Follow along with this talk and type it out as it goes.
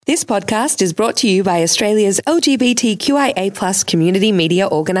This podcast is brought to you by Australia's LGBTQIA+ community media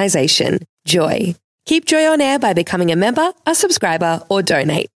organisation, Joy. Keep Joy on air by becoming a member, a subscriber, or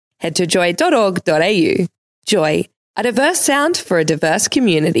donate. Head to joy.org.au. Joy, a diverse sound for a diverse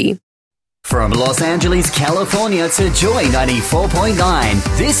community. From Los Angeles, California to Joy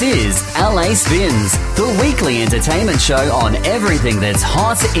 94.9, this is LA Spins, the weekly entertainment show on everything that's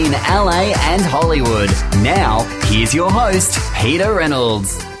hot in LA and Hollywood. Now, here's your host, Peter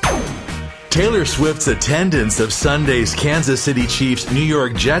Reynolds. Taylor Swift's attendance of Sunday's Kansas City Chiefs-New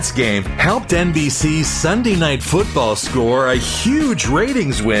York Jets game helped NBC's Sunday Night Football score a huge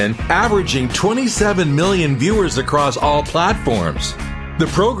ratings win, averaging 27 million viewers across all platforms. The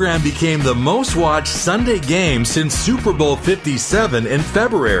program became the most-watched Sunday game since Super Bowl 57 in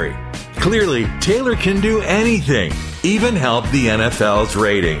February. Clearly, Taylor can do anything, even help the NFL's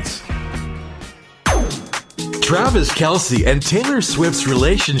ratings. Travis Kelce and Taylor Swift's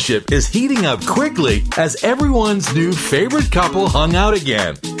relationship is heating up quickly as everyone's new favorite couple hung out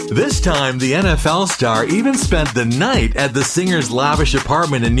again. This time, the NFL star even spent the night at the singer's lavish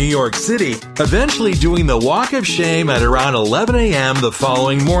apartment in New York City, eventually doing the walk of shame at around 11 a.m. the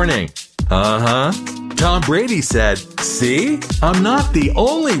following morning. Tom Brady said, "See, I'm not the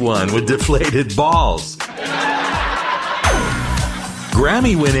only one with deflated balls."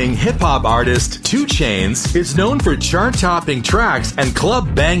 Grammy-winning hip-hop artist Chainz is known for chart-topping tracks and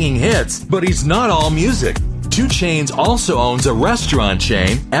club-banging hits, but he's not all music. Chainz also owns a restaurant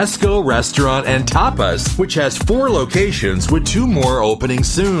chain, Esco Restaurant and Tapas, which has 4 locations with 2 more opening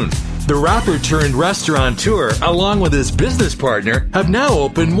soon. The rapper turned restaurateur, along with his business partner, have now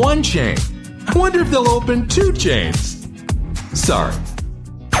opened 1 chain. I wonder if they'll open 2 chains. Sorry.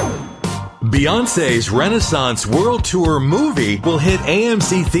 Beyoncé's Renaissance World Tour movie will hit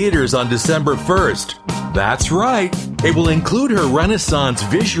AMC theaters on December 1st. That's right. It will include her Renaissance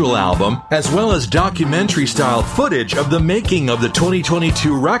visual album, as well as documentary-style footage of the making of the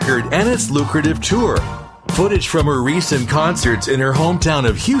 2022 record and its lucrative tour. Footage from her recent concerts in her hometown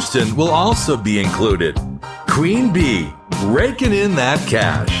of Houston will also be included. Queen Bee, raking in that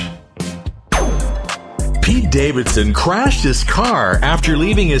cash. Pete Davidson crashed his car after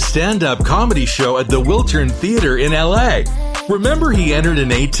leaving his stand-up comedy show at the Wiltern Theater in LA. Remember he entered an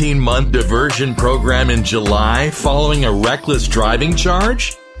 18-month diversion program in July following a reckless driving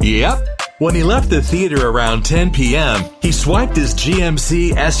charge? Yep. When he left the theater around 10 p.m., he swiped his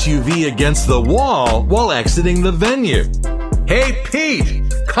GMC SUV against the wall while exiting the venue. Hey,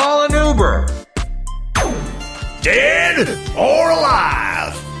 Pete, call an Uber. Dead or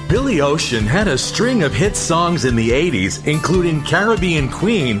alive? Billy Ocean had a string of hit songs in the 80s, including Caribbean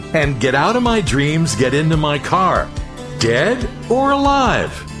Queen and Get Out of My Dreams, Get Into My Car. Dead or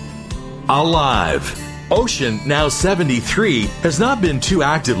alive? Alive. Ocean, now 73, has not been too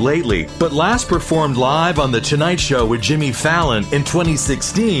active lately, but last performed live on The Tonight Show with Jimmy Fallon in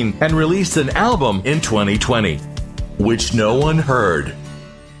 2016 and released an album in 2020, which no one heard.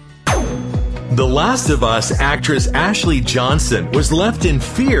 The Last of Us actress Ashley Johnson was left in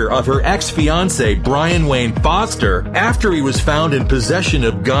fear of her ex-fiancé Brian Wayne Foster after he was found in possession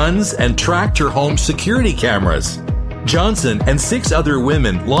of guns and tracked her home security cameras. Johnson and 6 other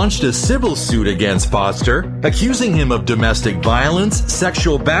women launched a civil suit against Foster, accusing him of domestic violence,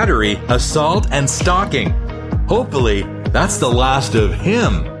 sexual battery, assault, and stalking. Hopefully, that's the last of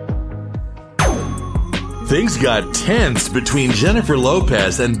him. Things got tense between Jennifer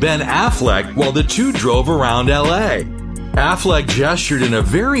Lopez and Ben Affleck while the two drove around LA. Affleck gestured in a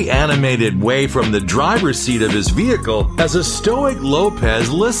very animated way from the driver's seat of his vehicle as a stoic Lopez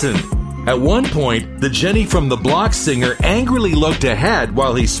listened. At one point, the Jenny from the Block singer angrily looked ahead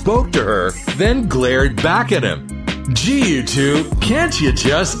while he spoke to her, then glared back at him. Gee, you two, can't you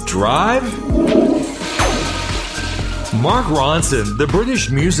just drive? Mark Ronson, the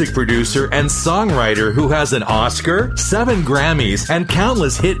British music producer and songwriter who has an Oscar, 7 Grammys, and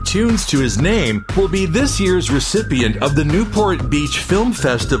countless hit tunes to his name, will be this year's recipient of the Newport Beach Film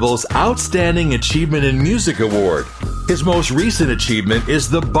Festival's Outstanding Achievement in Music Award. His most recent achievement is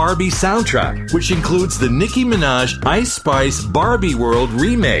the Barbie soundtrack, which includes the Nicki Minaj Ice Spice Barbie World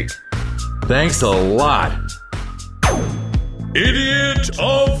remake. Thanks a lot. Idiot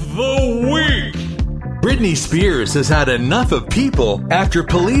of the Week. Britney Spears has had enough of people after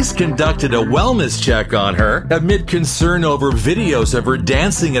police conducted a wellness check on her amid concern over videos of her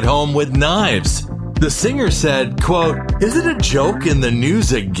dancing at home with knives. The singer said, quote, "Is it a joke in the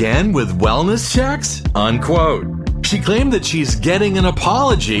news again with wellness checks?" Unquote. She claimed that she's getting an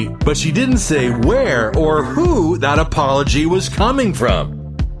apology, but she didn't say where or who that apology was coming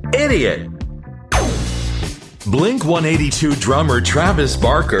from. Idiot. Blink-182 drummer Travis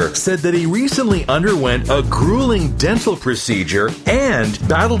Barker said that he recently underwent a grueling dental procedure and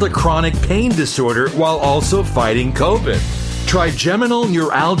battled a chronic pain disorder while also fighting COVID. Trigeminal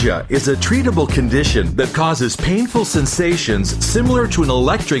neuralgia is a treatable condition that causes painful sensations similar to an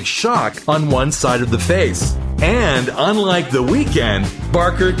electric shock on one side of the face. And unlike The Weeknd,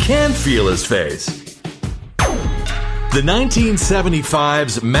 Barker can feel his face. The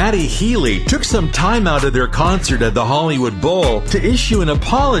 1975's Matty Healy took some time out of their concert at the Hollywood Bowl to issue an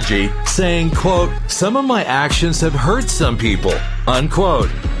apology saying, quote, "Some of my actions have hurt some people," unquote.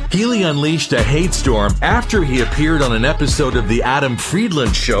 Healy unleashed a hate storm after he appeared on an episode of the Adam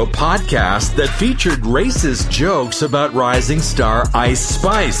Friedland Show podcast that featured racist jokes about rising star Ice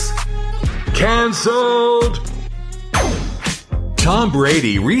Spice. Cancelled! Tom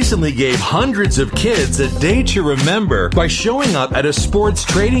Brady recently gave hundreds of kids a day to remember by showing up at a sports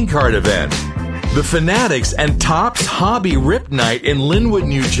trading card event. The Fanatics and Topps Hobby Rip Night in Linwood,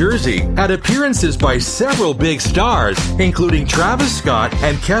 New Jersey had appearances by several big stars, including Travis Scott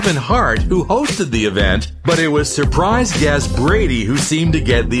and Kevin Hart, who hosted the event, but it was surprise guest Brady who seemed to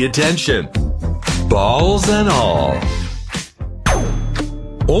get the attention. Balls and all.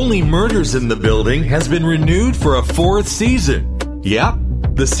 Only Murders in the Building has been renewed for a 4th season. Yep,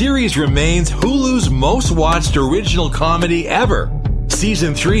 the series remains Hulu's most watched original comedy ever.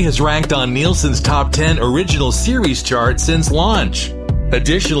 Season 3 has ranked on Nielsen's top 10 original series chart since launch.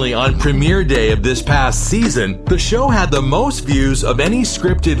 Additionally, on premiere day of this past season, the show had the most views of any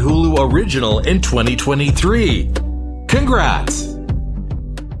scripted Hulu original in 2023. Congrats!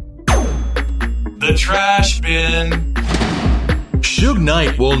 The Trash Bin. Suge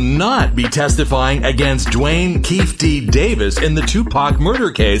Knight will not be testifying against Dwayne Keefe D. Davis in the Tupac murder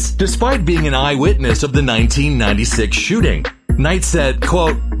case, despite being an eyewitness of the 1996 shooting. Knight said,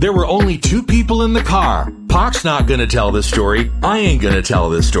 quote, "There were only 2 people in the car. Pac's not gonna tell this story. I ain't gonna tell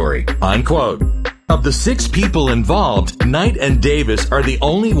this story," unquote. Of the 6 people involved, Knight and Davis are the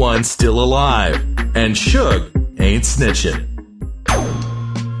only ones still alive. And Suge ain't snitching.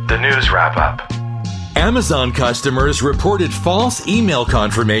 The news wrap-up. Amazon customers reported false email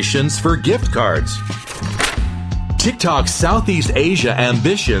confirmations for gift cards. TikTok's Southeast Asia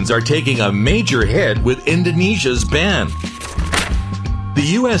ambitions are taking a major hit with Indonesia's ban.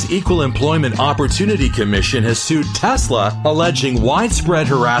 The U.S. Equal Employment Opportunity Commission has sued Tesla, alleging widespread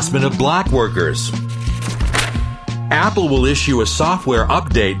harassment of black workers. Apple will issue a software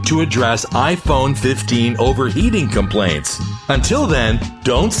update to address iPhone 15 overheating complaints. Until then,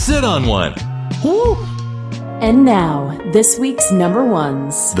 don't sit on one. Woo! And now, this week's number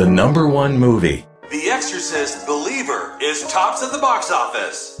ones. The number one movie. The Exorcist Believer is tops at the box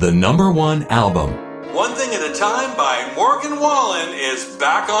office. The number one album. One Thing at a Time by Morgan Wallen is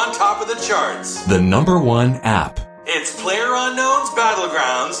back on top of the charts. The number one app. It's PlayerUnknown's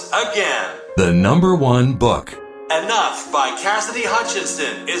Battlegrounds again. The number one book. Enough by Cassidy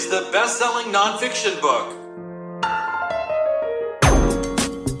Hutchinson is the best-selling nonfiction book.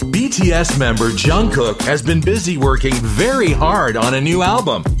 BTS member Jungkook has been busy working very hard on a new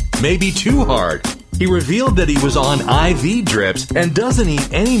album. Maybe too hard. He revealed that he was on IV drips and doesn't eat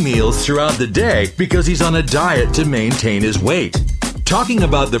any meals throughout the day because he's on a diet to maintain his weight. Talking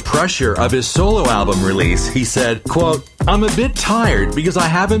about the pressure of his solo album release, he said, quote, "I'm a bit tired because I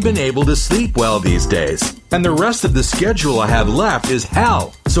haven't been able to sleep well these days. And the rest of the schedule I have left is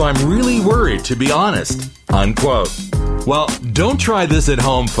hell, so I'm really worried, to be honest," unquote. Well, don't try this at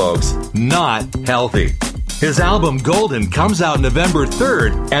home, folks. Not healthy. His album Golden comes out November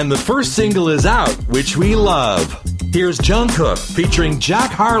 3rd, and the first single is out, which we love. Here's Jungkook featuring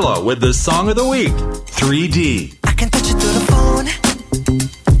Jack Harlow with the Song of the Week, 3D. I can touch it through the phone,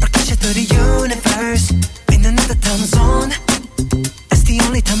 or touch it through the universe. In another time zone, that's the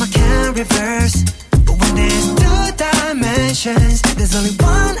only time I can reverse. But when there's 2 dimensions, there's only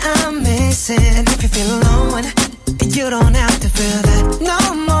one I'm missing. And if you feel alone, you don't have to feel that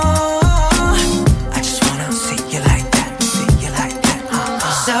no more. I just wanna see you like that, see you like that.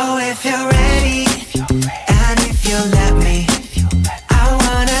 So if you're ready, and if you let me, I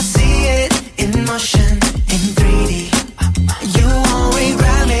wanna see it in motion, in 3D. You won't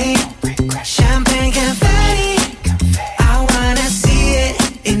regret me. Champagne confetti. I wanna see it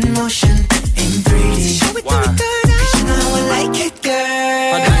in motion, in 3D. Show it to me, girl. 'Cause you know I like it,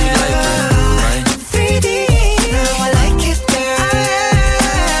 girl. I know you like it, right? 3D. You know I like it, girl.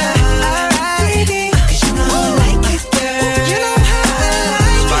 3D. 'Cause you know I like it, girl. You know how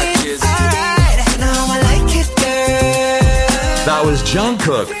I like it. Alright. You know I like it, girl. That was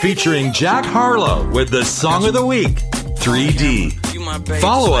Jungkook featuring Jack Harlow with the Song of the Week, 3D.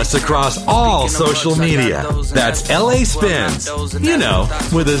 Follow us across all social media. That's LA Spins, you know,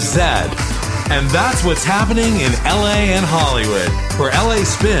 with a Z. And that's what's happening in LA and Hollywood. For LA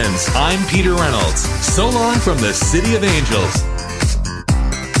Spins, I'm Peter Reynolds. So long from the City of Angels.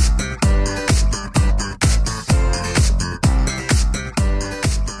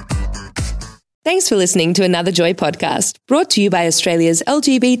 Thanks for listening to another Joy podcast, brought to you by Australia's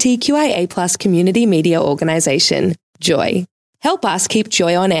LGBTQIA+ community media organisation, Joy. Help us keep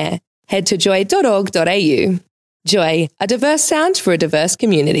Joy on air. Head to joy.org.au. Joy, a diverse sound for a diverse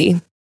community.